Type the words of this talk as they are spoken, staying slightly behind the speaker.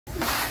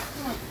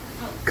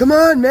Come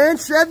on, man,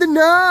 shred the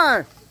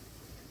gnar.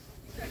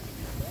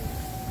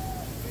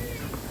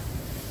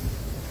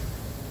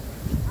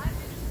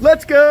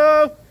 Let's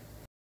go.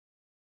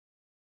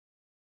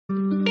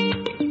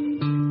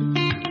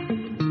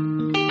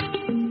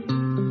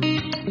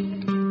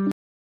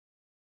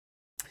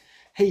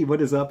 Hey, what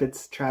is up?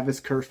 It's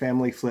Travis Kerr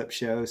Family Flip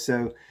Show.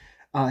 So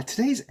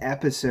today's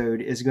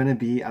episode is going to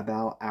be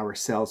about our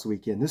sales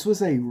weekend. This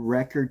was a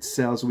record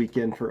sales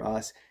weekend for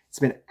us. It's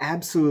been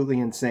absolutely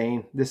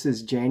insane. This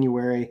is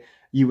January.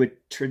 You would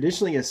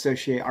traditionally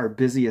associate our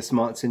busiest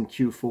months in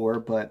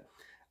Q4, but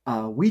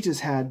we just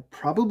had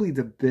probably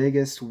the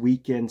biggest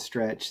weekend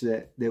stretch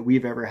that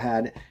we've ever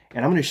had.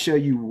 And I'm going to show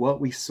you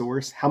what we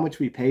sourced, how much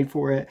we paid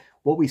for it,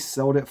 what we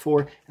sold it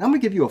for, and I'm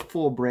going to give you a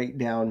full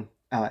breakdown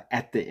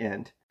at the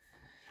end.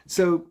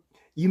 So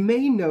you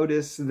may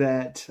notice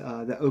that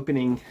the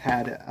opening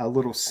had a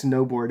little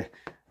snowboard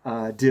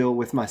deal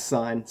with my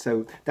son.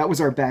 So that was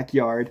our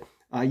backyard.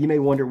 You may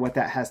wonder what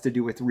that has to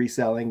do with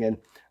reselling, and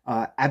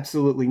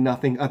absolutely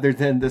nothing other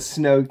than the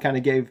snow kind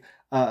of gave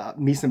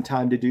me some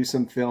time to do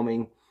some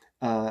filming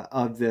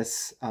of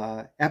this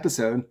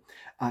episode.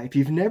 If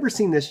you've never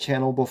seen this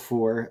channel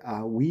before,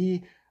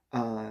 we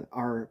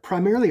are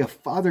primarily a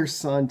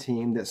father-son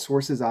team that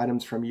sources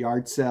items from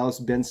yard sales,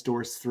 bin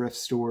stores, thrift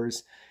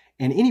stores,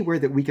 and anywhere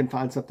that we can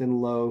find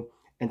something low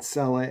and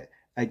sell it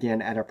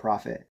again at a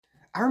profit.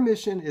 Our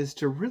mission is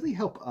to really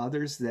help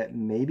others that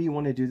maybe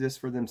want to do this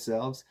for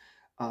themselves,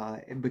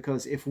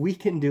 because if we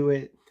can do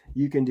it,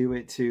 you can do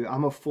it too.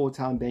 I'm a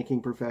full-time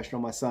banking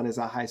professional. My son is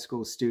a high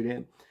school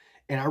student,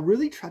 and I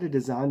really try to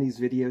design these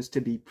videos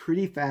to be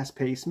pretty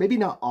fast-paced. Maybe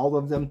not all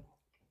of them,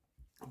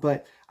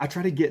 but I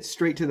try to get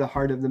straight to the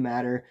heart of the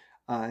matter,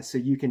 so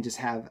you can just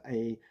have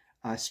a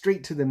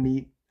straight to the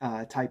meat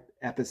type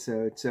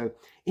episode. So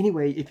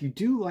anyway, if you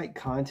do like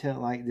content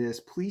like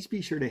this, please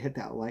be sure to hit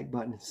that like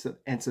button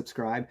and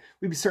subscribe.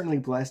 We'd be certainly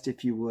blessed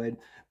if you would.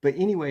 But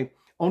anyway,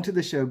 onto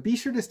the show. Be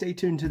sure to stay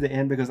tuned to the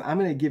end, because I'm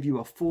going to give you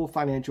a full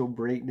financial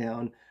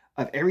breakdown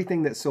of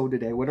everything that sold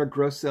today, what our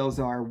gross sales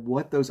are,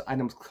 what those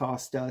items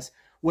cost us,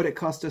 what it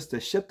cost us to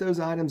ship those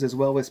items, as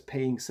well as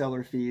paying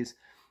seller fees.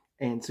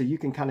 And so you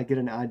can kind of get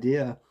an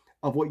idea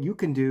of what you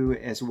can do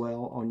as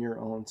well on your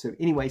own. So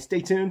anyway,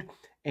 stay tuned,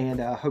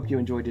 and I hope you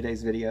enjoyed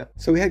today's video.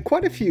 So we had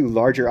quite a few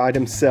larger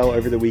items sell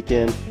over the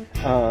weekend,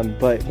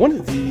 but one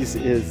of these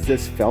is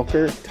this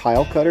Felker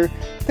tile cutter.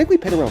 I think we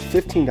paid around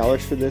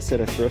 $15 for this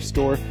at a thrift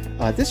store.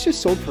 This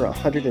just sold for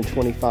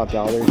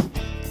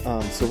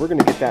 $125. So we're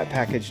gonna get that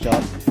packaged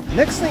up.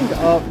 Next thing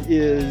up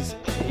is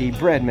a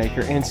bread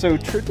maker. And so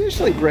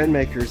traditionally bread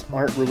makers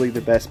aren't really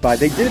the best buy.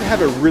 They did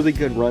have a really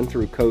good run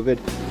through COVID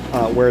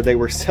where they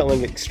were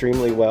selling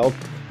extremely well.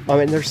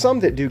 And there's some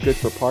that do good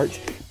for parts.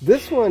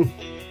 This one,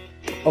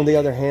 on the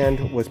other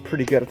hand, was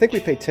pretty good. I think we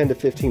paid 10 to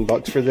 15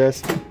 bucks for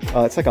this.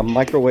 It's like a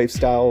microwave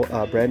style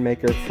bread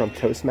maker from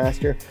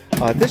Toastmaster.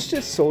 This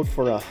just sold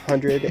for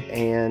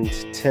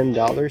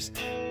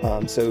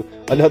 $110. So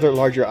another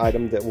larger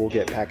item that will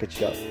get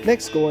packaged up.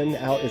 Next going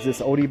out is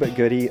this oldie but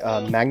goodie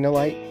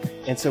Magnolite.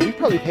 And so we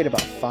probably paid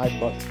about 5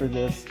 bucks for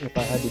this, if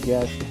I had to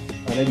guess.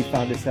 Maybe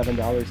 $5 to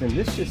 $7. And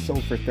this just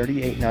sold for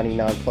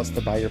 $38.99 plus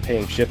the buyer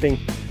paying shipping.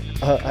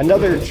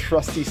 Another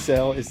trusty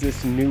sell is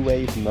this New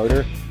Wave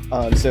motor.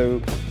 So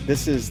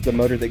this is the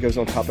motor that goes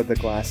on top of the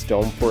glass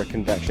dome for a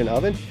convection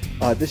oven.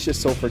 This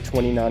just sold for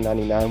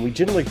 $29.99. We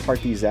generally part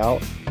these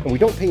out, and we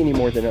don't pay any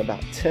more than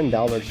about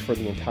 $10 for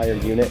the entire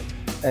unit.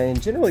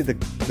 And generally the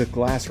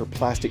glass or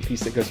plastic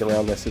piece that goes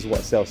around this is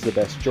what sells the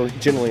best,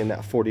 generally in that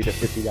 $40 to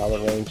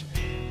 $50 range.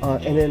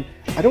 And then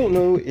I don't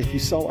know if you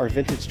saw our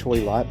vintage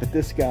toy lot, but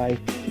this guy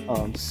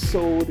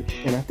sold,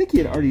 and I think he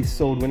had already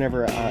sold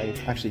whenever I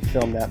actually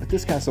filmed that, but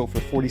this guy sold for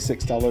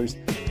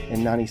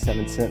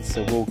 $46.97,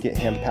 so we'll get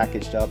him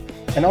packaged up,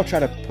 and I'll try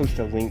to post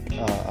a link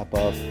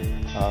above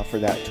for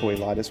that toy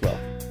lot as well.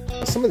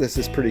 Some of this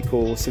is pretty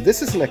cool. So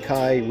this is an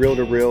Akai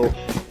reel-to-reel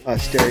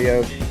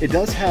stereo. It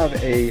does have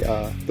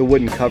the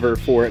wooden cover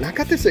for it, and I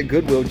got this at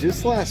Goodwill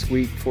just last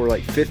week for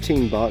like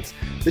 15 bucks.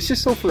 This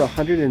just sold for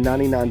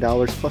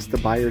 $199 plus the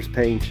buyer's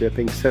paying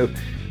shipping. So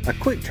a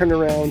quick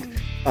turnaround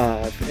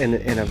and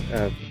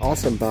an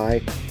awesome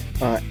buy.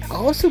 I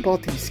also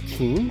bought these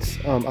Kings.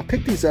 I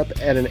picked these up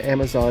at an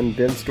Amazon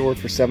bin store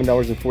for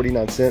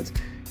 $7.49.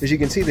 As you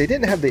can see, they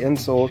didn't have the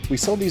insole. We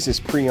sold these as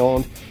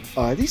pre-owned.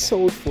 These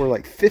sold for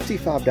like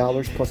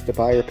 $55 plus the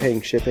buyer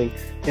paying shipping,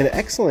 in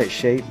excellent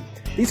shape.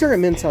 These are a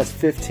men's size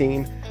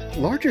 15.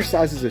 Larger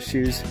sizes of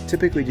shoes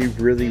typically do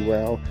really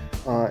well.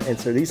 And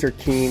so these are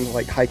Keen,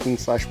 like hiking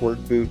 / work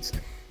boots.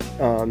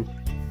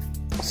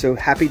 So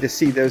happy to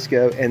see those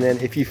go. And then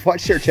if you've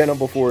watched our channel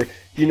before,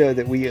 you know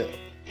that we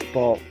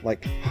bought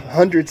like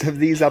hundreds of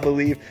these, I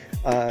believe.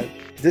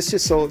 This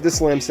just sold,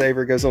 this limb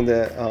saver goes on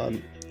the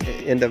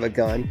end of a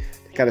gun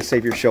to kind of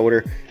save your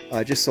shoulder.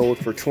 Just sold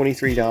for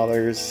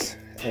 $23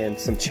 and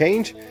some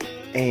change.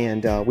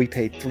 And we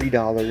paid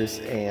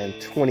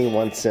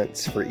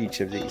 $3.21 for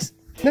each of these.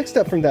 Next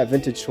up from that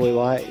vintage toy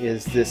lot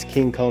is this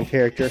King Kong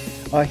character.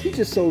 He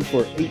just sold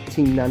for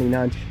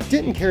 $18.99.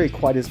 Didn't carry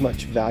quite as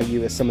much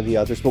value as some of the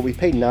others, but we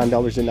paid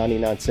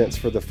 $9.99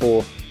 for the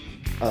full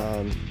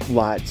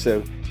lot,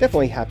 so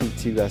definitely happy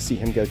to see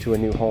him go to a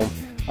new home.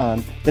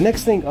 The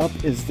next thing up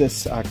is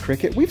this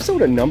cricket. We've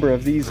sold a number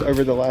of these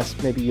over the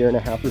last maybe year and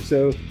a half or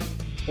so,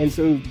 and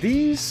so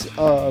these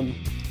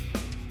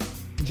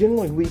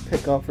generally we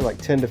pick up for like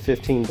 10 to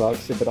 15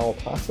 bucks if at all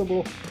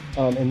possible.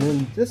 And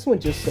then this one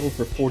just sold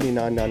for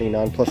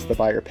 $49.99 plus the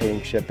buyer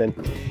paying shipping.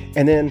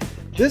 And then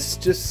this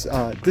just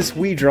this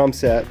Wii drum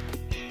set,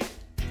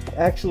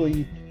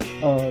 actually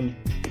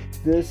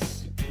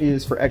this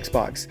is for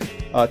Xbox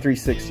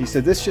 360,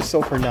 so this just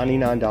sold for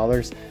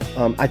 $99.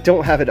 I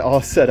don't have it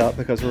all set up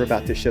because we're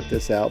about to ship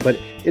this out, but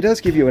it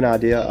does give you an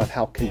idea of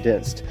how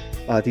condensed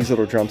these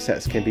little drum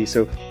sets can be.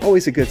 So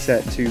always a good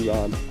set to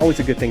always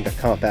a good thing to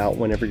comp out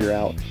whenever you're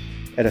out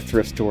at a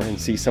thrift store and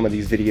see some of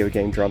these video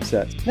game drum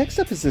sets. Next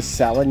up is this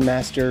Salad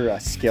Master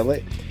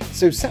skillet.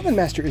 So Salad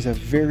Master is a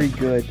very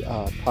good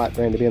pot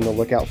brand to be on the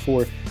lookout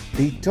for.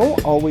 They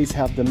don't always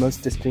have the most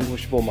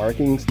distinguishable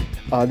markings.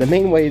 The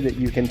main way that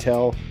you can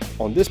tell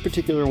on this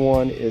particular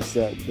one is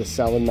that the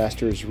Salad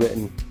Master is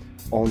written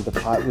on the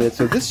pot lid.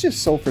 So this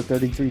just sold for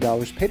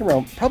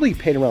 $33. Probably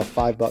paid around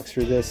 $5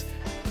 for this.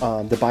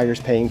 The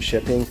buyer's paying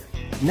shipping.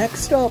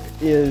 Next up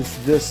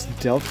is this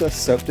Delta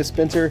soap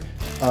dispenser.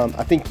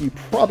 I think you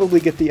probably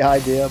get the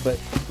idea, but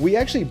we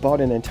actually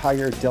bought an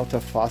entire Delta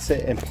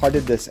faucet and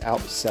parted this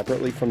out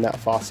separately from that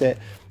faucet.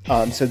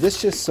 So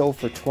this just sold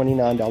for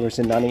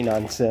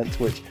 $29.99,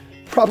 which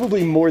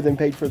probably more than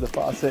paid for the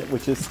faucet,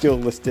 which is still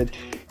listed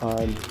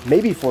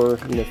maybe for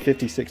 $50,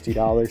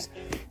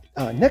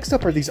 $60. Next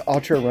up are these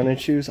Ultra running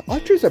shoes.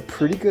 Ultra is a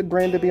pretty good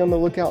brand to be on the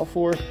lookout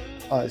for.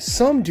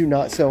 Some do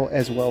not sell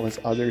as well as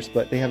others,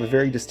 but they have a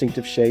very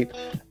distinctive shape,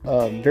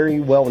 very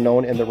well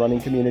known in the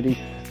running community.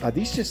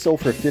 These just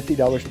sold for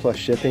 $50 plus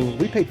shipping.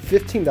 We paid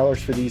 $15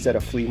 for these at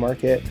a flea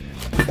market.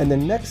 And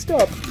then next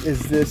up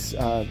is this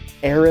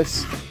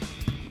Aris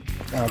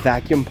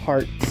vacuum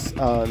parts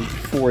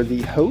for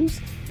the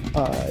hose.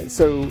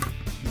 So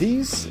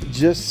these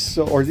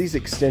these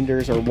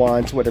extenders or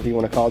wands, whatever you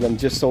want to call them,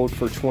 just sold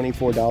for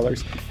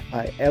 $24.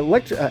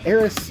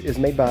 Aris is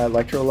made by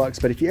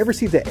Electrolux, but if you ever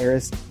see the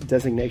Aris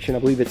designation, I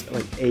believe it's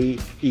like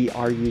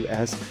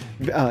A-E-R-U-S,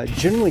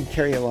 generally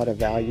carry a lot of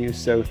value.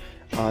 So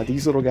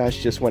these little guys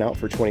just went out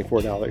for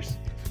 $24.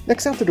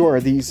 Next out the door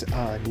are these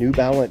New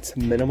Balance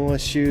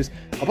minimalist shoes.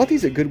 I bought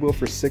these at Goodwill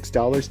for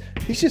 $6.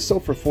 These just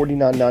sold for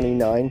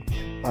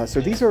 $49.99. So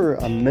these are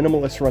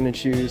minimalist running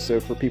shoes. So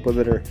for people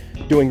that are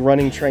doing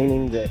running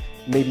training that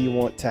maybe you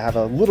want to have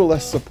a little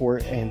less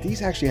support, and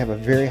these actually have a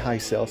very high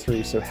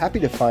sell-through. So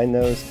happy to find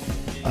those.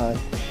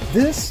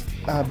 This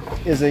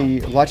is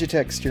a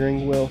Logitech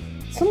steering wheel.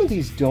 Some of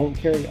these don't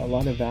carry a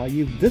lot of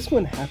value. This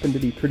one happened to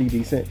be pretty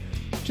decent.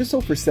 Just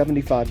sold for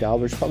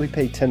 $75. Probably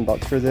paid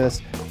 $10 for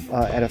this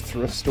at a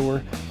thrift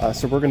store.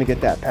 So we're going to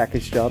get that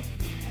packaged up.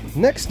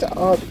 Next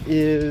up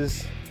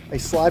is a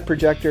slide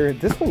projector.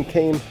 This one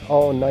came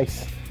all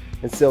nice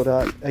and sealed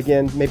up.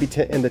 Again, maybe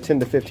in the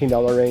 $10 to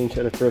 $15 range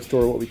at a thrift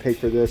store. What we paid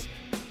for this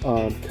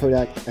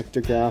Kodak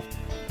Ectograph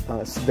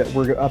that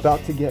we're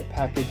about to get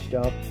packaged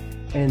up.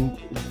 And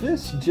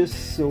this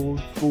just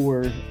sold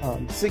for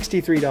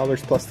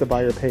 $63 plus the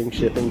buyer paying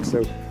shipping.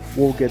 So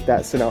we'll get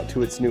that sent out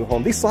to its new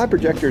home. These slide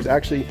projectors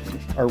actually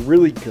are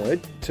really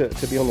good to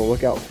be on the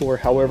lookout for.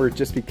 However,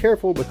 just be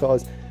careful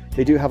because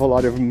they do have a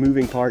lot of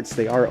moving parts.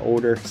 They are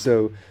older,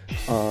 so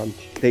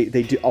they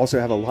do also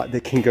have a lot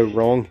that can go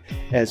wrong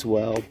as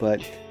well,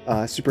 but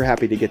super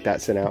happy to get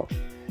that sent out.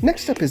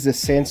 Next up is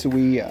this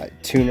Sansui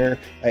tuner,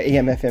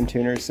 AM/FM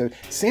tuner. So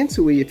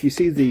Sansui, if you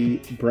see the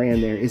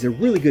brand there, is a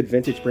really good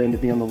vintage brand to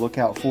be on the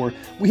lookout for.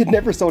 We had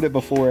never sold it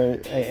before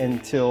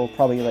until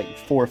probably like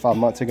 4 or 5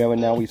 months ago,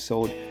 and now we've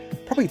sold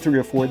probably 3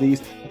 or 4 of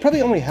these. We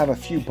probably only have a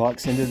few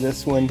bucks into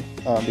this one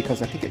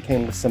because I think it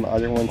came with some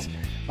other ones.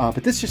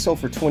 But this just sold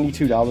for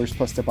 $22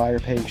 plus the buyer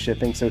paying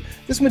shipping. So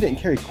this one didn't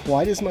carry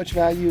quite as much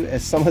value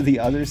as some of the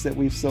others that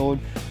we've sold.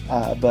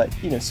 But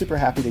super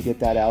happy to get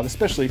that out,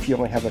 especially if you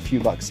only have a few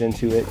bucks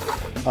into it.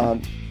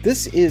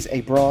 This is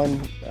a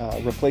Braun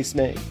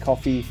replacement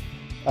coffee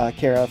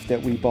carafe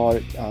that we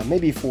bought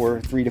maybe for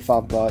 $3 to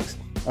 $5.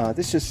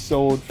 This just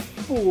sold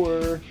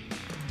for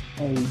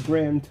a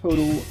grand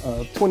total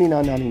of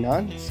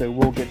 $29.99. So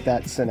we'll get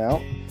that sent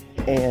out.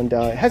 And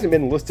it hasn't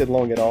been listed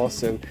long at all,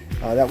 so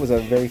that was a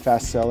very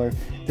fast seller.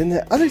 Then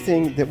the other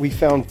thing that we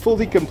found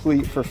fully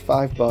complete for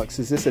 $5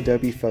 is this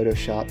Adobe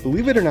Photoshop.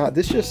 Believe it or not,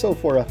 this just sold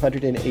for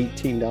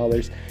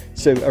 $118.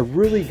 So a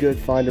really good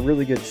find, a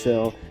really good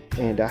sell,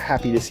 and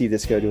happy to see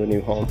this go to a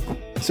new home.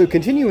 So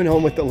continuing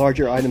on with the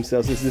larger item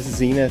sales is this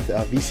Zenith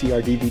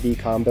VCR DVD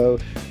combo.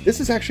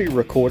 This is actually a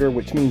recorder,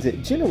 which means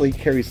it generally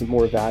carries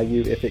more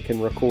value if it can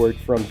record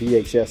from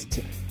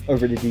VHS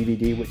over to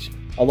DVD, which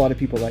a lot of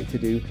people like to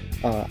do.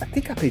 I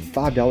think I paid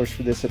 $5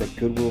 for this at a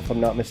Goodwill, if I'm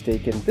not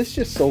mistaken. This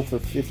just sold for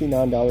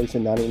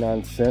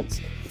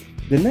 $59.99.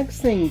 The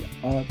next thing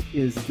up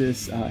is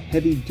this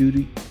heavy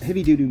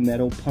duty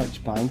metal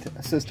punch bind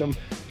system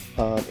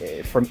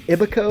from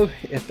Ibuco,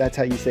 if that's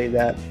how you say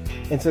that.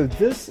 And so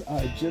this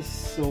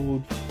just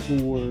sold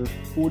for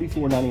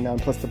 $44.99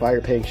 plus the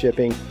buyer paying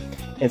shipping.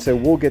 And so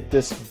we'll get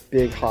this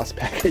big hoss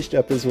packaged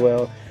up as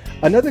well.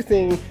 Another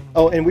thing,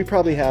 oh, and we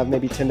probably have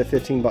maybe 10 to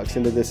 15 bucks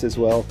into this as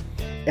well.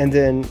 And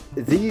then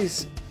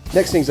these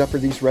next things up are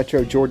these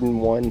retro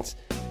Jordan 1s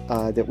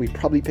that we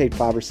probably paid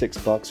 $5 or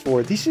 $6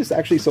 for. These just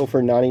actually sold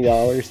for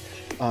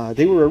 $90.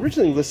 They were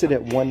originally listed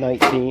at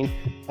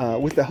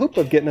 $119 with the hope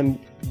of getting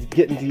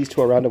these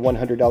to around a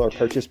 $100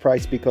 purchase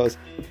price, because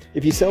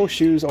if you sell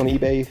shoes on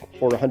eBay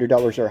for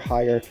 $100 or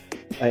higher,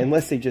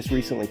 unless they just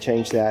recently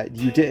changed that,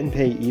 you didn't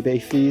pay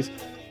eBay fees.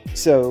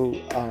 So,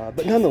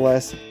 but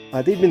nonetheless,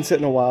 they've been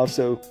sitting a while,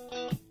 so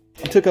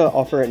I took an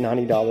offer at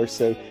 $90,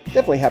 so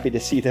definitely happy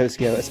to see those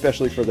go,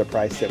 especially for the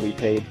price that we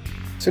paid.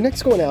 So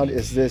next going out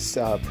is this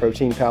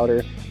protein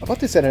powder. I bought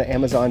this at an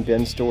Amazon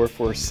bin store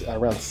for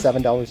around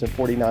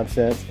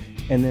 $7.49,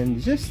 and then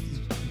this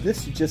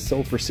just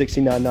sold for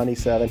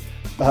 $69.97.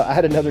 I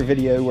had another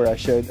video where I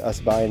showed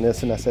us buying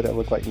this, and I said it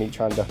looked like me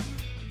trying to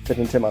fit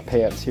into my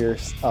pants here,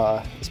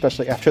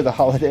 especially after the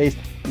holidays.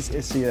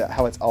 You see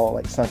how it's all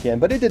like sunk in,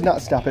 but it did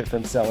not stop it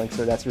from selling,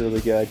 so that's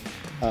really good.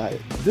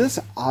 This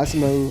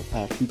Osmo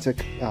pizza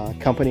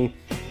company,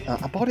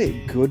 I bought it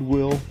at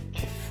Goodwill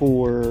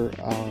for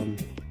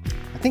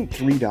I think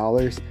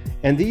 $3,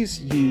 and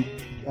these you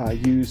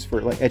use for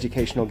like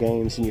educational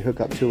games, and you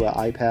hook up to an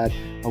iPad.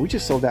 We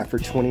just sold that for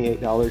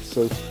 $28,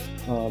 so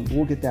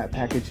we'll get that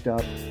packaged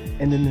up.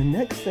 And then the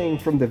next thing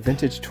from the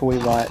vintage toy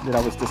lot that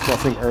I was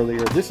discussing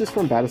earlier, this is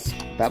from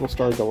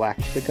Battlestar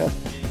Galactica.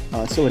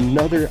 So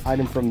another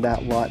item from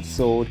that lot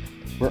sold.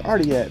 We're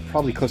already at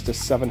probably close to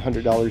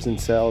 $700 in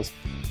sales,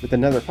 with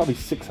another probably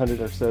 $600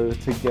 or so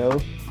to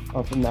go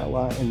from that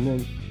lot. And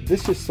then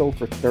this just sold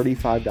for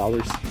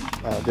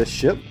 $35 this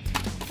ship.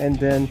 And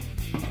then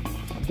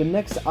the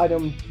next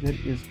item that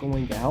is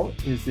going out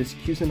is this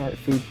Cuisinart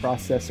food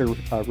processor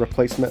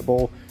replacement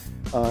bowl.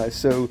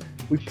 So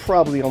we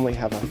probably only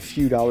have a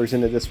few dollars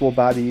into this. We'll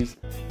buy these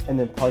and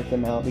then part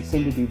them out. They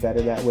seem to do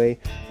better that way.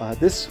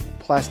 This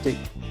plastic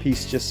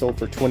piece just sold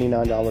for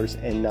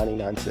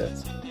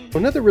 $29.99.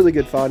 Another really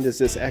good find is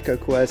this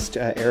EchoQuest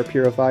air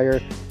purifier.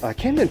 I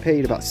came and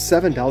paid about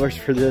 $7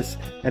 for this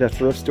at a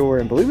thrift store,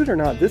 and believe it or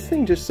not, this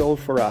thing just sold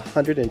for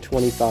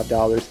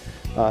 $125.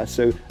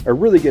 So a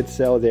really good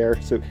sale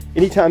there. So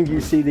anytime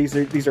you see these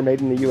are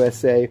made in the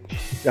USA.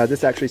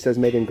 This actually says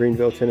made in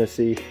Greenville,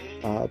 Tennessee.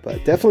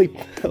 But definitely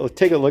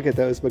take a look at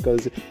those,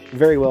 because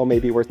very well may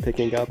be worth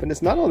picking up, and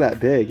it's not all that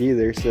big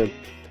either, so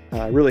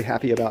really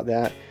happy about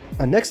that.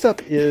 Next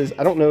up is,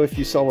 I don't know if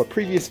you saw a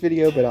previous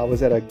video, but I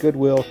was at a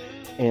Goodwill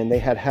and they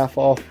had half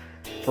off.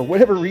 For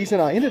whatever reason,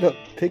 I ended up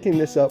picking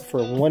this up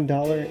for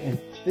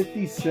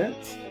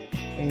 $1.50,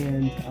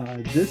 and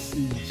this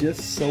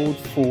just sold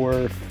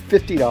for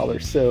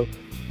 $50. So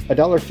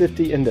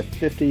 $1.50 into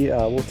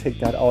 $50, we'll take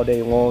that all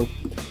day long.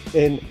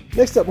 And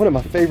next up, one of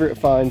my favorite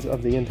finds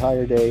of the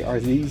entire day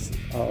are these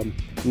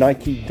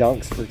Nike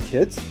Dunks for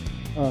kids.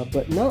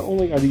 But not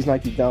only are these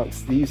Nike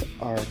Dunks, these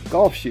are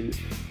golf shoes.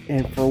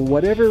 And for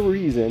whatever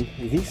reason,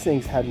 these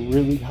things had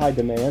really high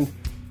demand.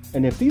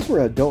 And if these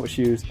were adult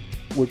shoes,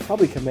 would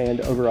probably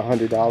command over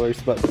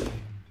 $100. But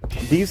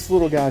these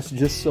little guys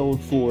just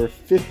sold for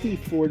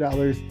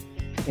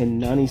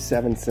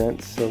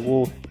 $54.97. So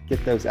we'll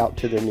get those out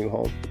to their new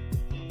home.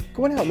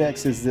 Going out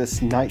next is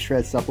this Night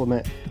Shred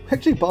supplement. We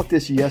actually bought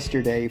this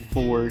yesterday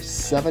for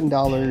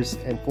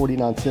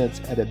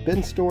 $7.49 at a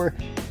bin store.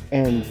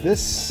 And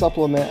this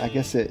supplement, I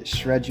guess it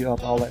shreds you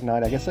up all at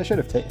night. I guess I should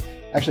have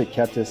actually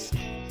kept this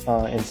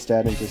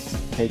instead and just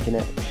taken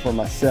it for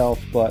myself.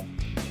 But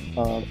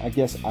I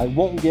guess I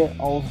won't get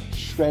all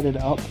shredded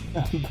up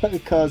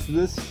because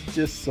this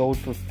just sold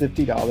for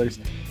 $50.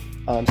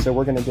 So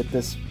we're going to get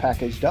this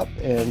packaged up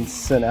and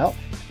sent out.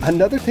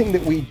 Another thing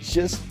that we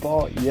just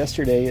bought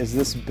yesterday is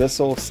this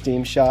Bissell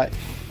Steam Shot.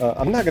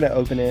 I'm not going to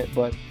open it,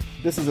 but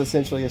this is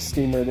essentially a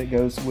steamer that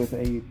goes with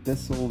a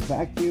Bissell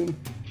vacuum,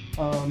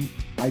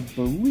 I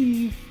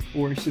believe,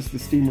 or it's just the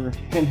steamer,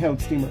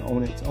 handheld steamer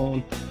on its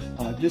own.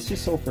 This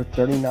just sold for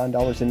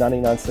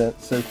 $39.99.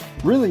 So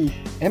really,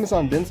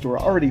 Amazon bin store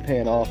already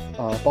paying off.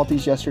 Bought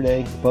these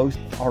yesterday, both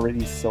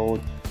already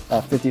sold.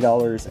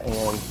 $50 and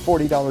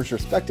 $40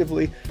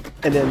 respectively.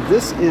 And then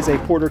this is a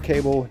Porter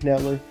cable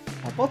nailer.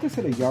 I bought this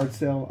at a yard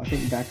sale, I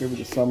think back over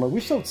the summer.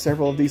 We've sold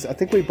several of these. I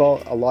think we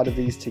bought a lot of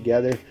these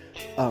together.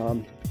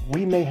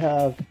 We may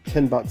have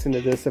 10 bucks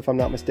into this if I'm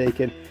not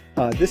mistaken.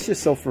 This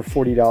just sold for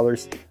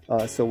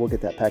 $40, so we'll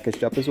get that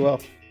packaged up as well.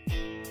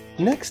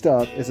 Next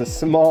up is a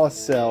small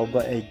sale,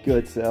 but a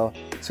good sale.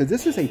 So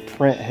this is a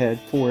print head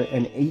for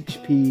an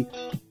HP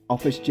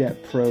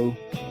OfficeJet Pro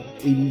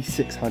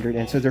 8600,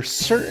 and so there's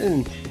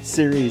certain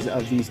series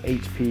of these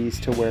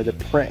HPs to where the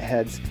print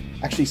heads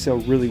actually sell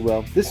really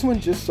well. This one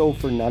just sold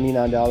for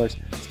 $99.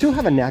 Still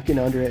have a napkin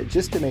under it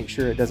just to make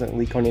sure it doesn't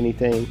leak on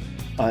anything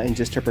and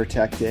just to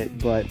protect it,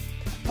 but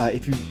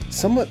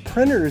Somewhat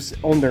printers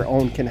on their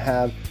own can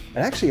have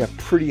actually a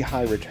pretty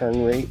high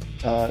return rate.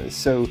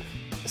 So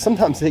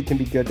sometimes they can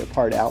be good to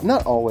part out,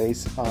 not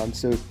always.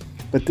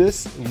 But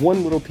this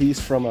one little piece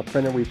from a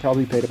printer we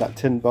probably paid about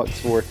 10 bucks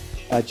for,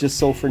 just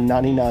sold for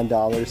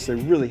 $99. So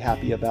really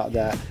happy about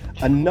that.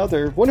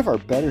 One of our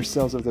better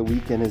sales of the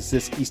weekend is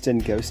this Easton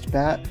Ghost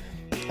bat.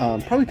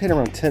 Probably paid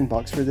around 10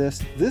 bucks for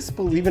this. This,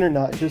 believe it or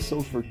not, just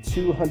sold for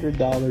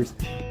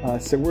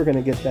 $200. So we're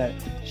gonna get that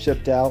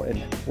shipped out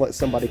and let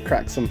somebody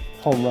crack some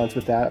home runs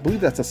with that. I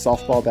believe that's a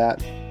softball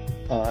bat,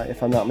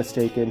 if I'm not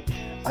mistaken.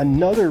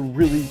 Another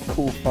really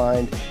cool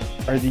find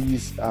are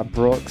these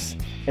Brooks,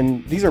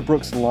 and these are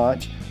Brooks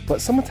launch,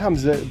 but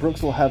sometimes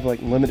Brooks will have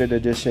like limited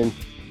edition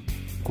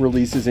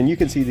releases, and you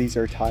can see these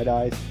are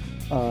tie-dyes.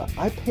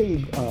 I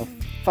paid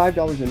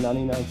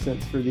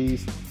 $5.99 for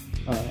these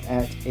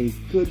at a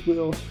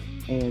Goodwill,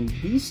 and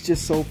these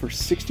just sold for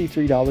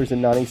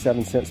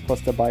 $63.97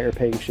 plus the buyer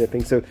paying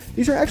shipping. So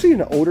these are actually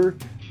an older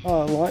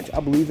launch, I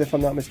believe, if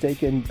I'm not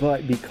mistaken,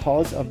 but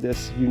because of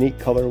this unique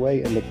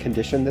colorway and the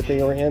condition that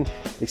they are in,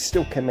 they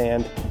still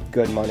command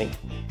good money.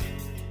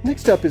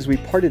 Next up is we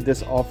parted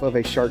this off of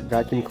a Shark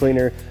vacuum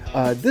cleaner.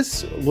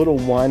 This little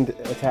wand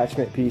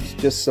attachment piece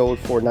just sold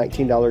for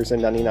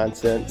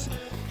 $19.99.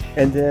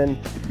 And then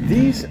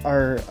these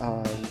are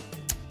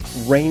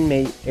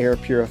Rainmate air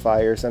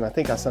purifiers, and I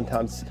think I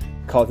sometimes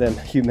call them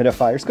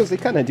humidifiers because they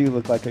kind of do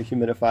look like a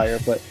humidifier,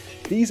 but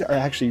these are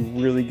actually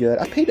really good.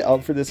 I paid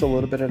up for this a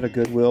little bit at a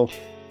Goodwill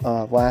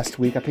last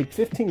week. I paid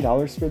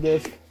 $15 for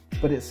this,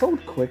 but it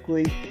sold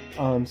quickly,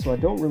 so I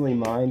don't really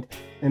mind.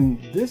 And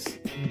this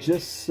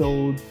just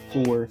sold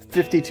for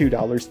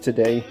 $52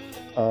 today,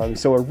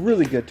 so a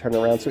really good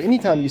turnaround. So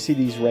anytime you see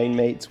these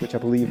Rainmates, which I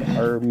believe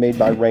are made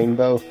by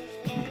Rainbow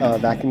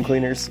vacuum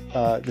cleaners,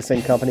 the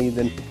same company,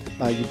 then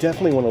you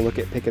definitely want to look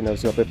at picking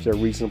those up if they're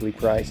reasonably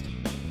priced.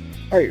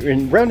 All right,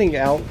 and rounding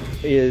out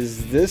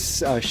is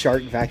this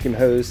Shark vacuum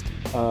hose.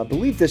 I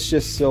believe this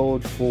just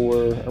sold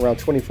for around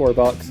 24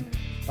 bucks.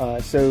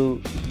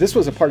 So this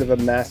was a part of a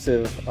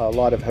massive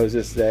lot of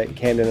hoses that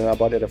Camden and I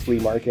bought at a flea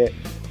market.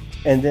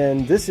 And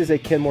then this is a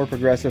Kenmore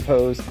Progressive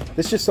hose.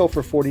 This just sold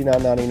for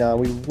 $49.99.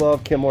 We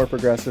love Kenmore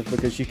Progressive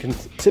because you can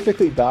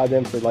typically buy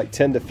them for like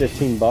 10 to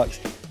 15 bucks.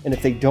 And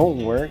if they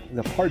don't work,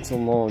 the parts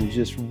alone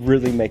just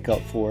really make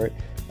up for it.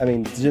 I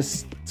mean,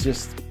 just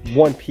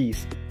one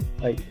piece,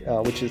 like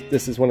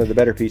this is one of the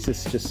better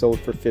pieces, just sold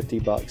for 50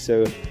 bucks.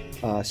 So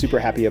super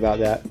happy about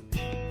that.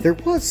 There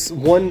was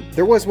one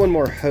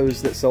more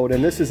hose that sold,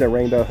 and this is a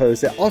Rainbow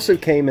hose that also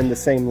came in the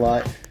same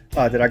lot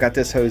that I got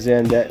this hose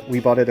in, that we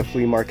bought at a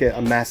flea market,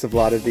 a massive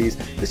lot of these.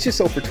 This just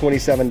sold for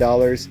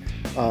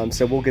 $27,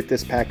 so we'll get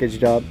this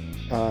packaged up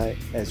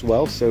as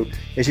well. So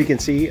as you can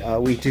see,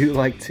 we do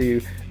like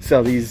to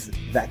sell these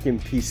vacuum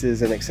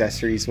pieces and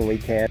accessories when we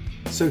can.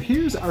 So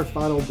here's our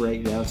final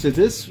breakdown. So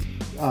this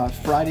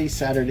Friday,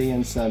 Saturday,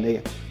 and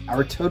Sunday,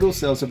 our total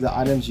sales of the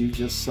items you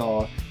just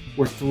saw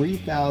were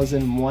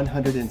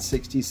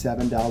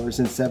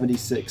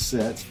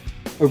 $3,167.76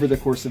 over the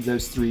course of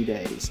those 3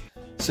 days.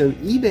 So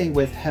eBay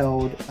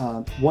withheld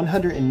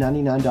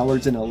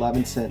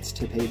 $199.11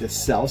 to pay the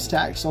sales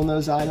tax on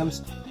those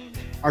items.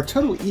 Our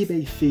total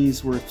eBay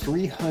fees were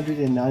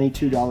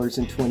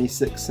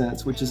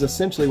 $392.26, which is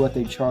essentially what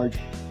they charge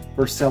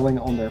for selling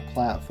on their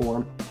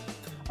platform.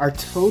 Our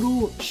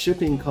total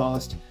shipping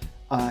cost,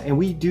 and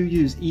we do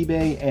use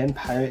eBay and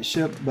Pirate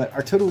Ship, but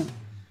our total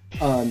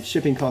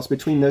shipping cost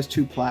between those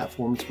two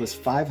platforms was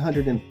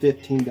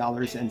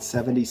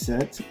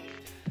 $515.70.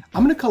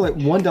 I'm going to call it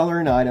 $1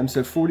 an item,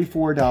 so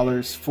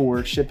 $44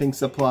 for shipping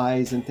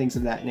supplies and things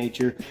of that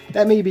nature.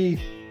 That may be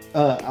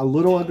a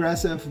little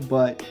aggressive,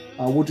 but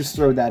we'll just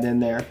throw that in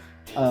there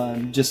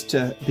just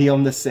to be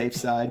on the safe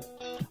side.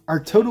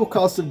 Our total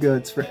cost of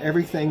goods for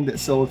everything that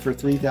sold for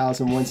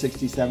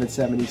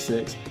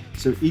 $3,167.76.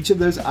 So each of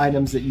those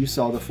items that you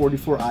saw, the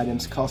 44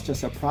 items, cost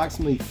us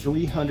approximately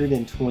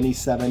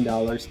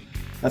 $327.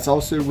 That's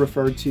also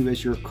referred to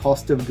as your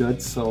cost of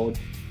goods sold.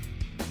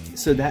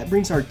 So that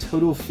brings our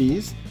total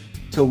fees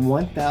to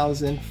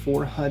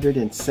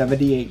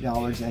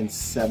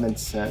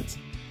 $1,478.07.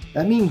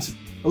 That means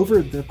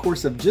over the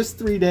course of just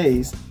 3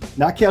 days,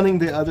 not counting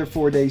the other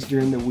 4 days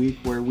during the week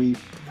where we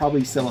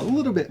probably sell a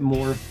little bit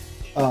more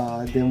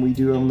than we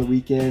do on the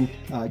weekend,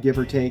 give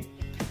or take.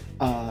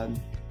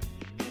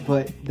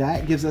 But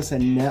that gives us a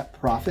net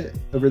profit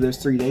over those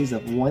 3 days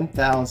of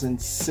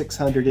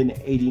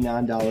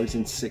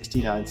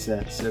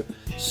 $1,689.69. So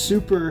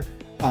super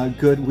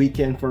good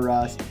weekend for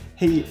us.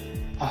 Hey,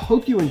 I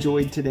hope you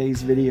enjoyed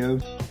today's video.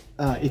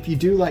 If you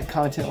do like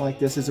content like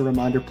this, as a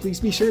reminder, please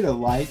be sure to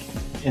like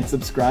and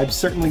subscribe.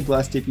 Certainly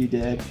blessed if you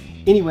did.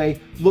 Anyway,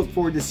 look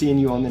forward to seeing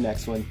you on the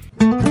next one.